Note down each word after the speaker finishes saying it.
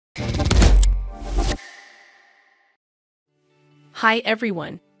Hi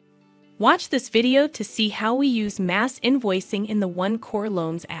everyone! Watch this video to see how we use mass invoicing in the OneCore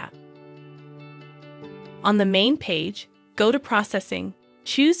Loans app. On the main page, go to Processing,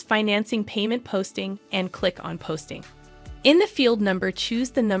 choose Financing Payment Posting, and click on Posting. In the field number, choose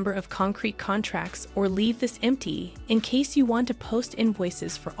the number of concrete contracts or leave this empty in case you want to post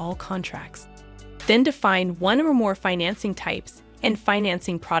invoices for all contracts. Then define one or more financing types and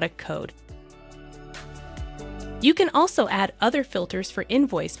financing product code. You can also add other filters for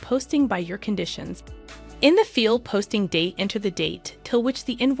invoice posting by your conditions. In the field Posting Date, enter the date till which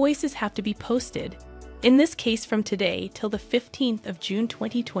the invoices have to be posted, in this case from today till the 15th of June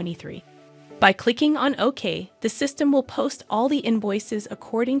 2023. By clicking on OK, the system will post all the invoices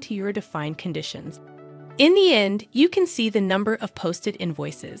according to your defined conditions. In the end, you can see the number of posted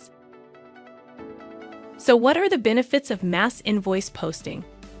invoices. So what are the benefits of mass invoice posting?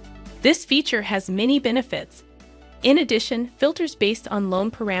 This feature has many benefits. In addition, filters based on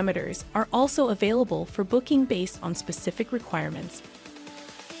loan parameters are also available for booking based on specific requirements.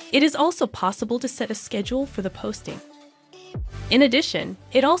 It is also possible to set a schedule for the posting. In addition,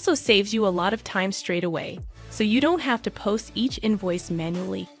 it also saves you a lot of time straight away, so you don't have to post each invoice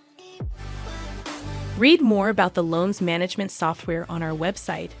manually. Read more about the loans management software on our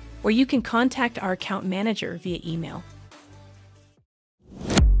website, or you can contact our account manager via email.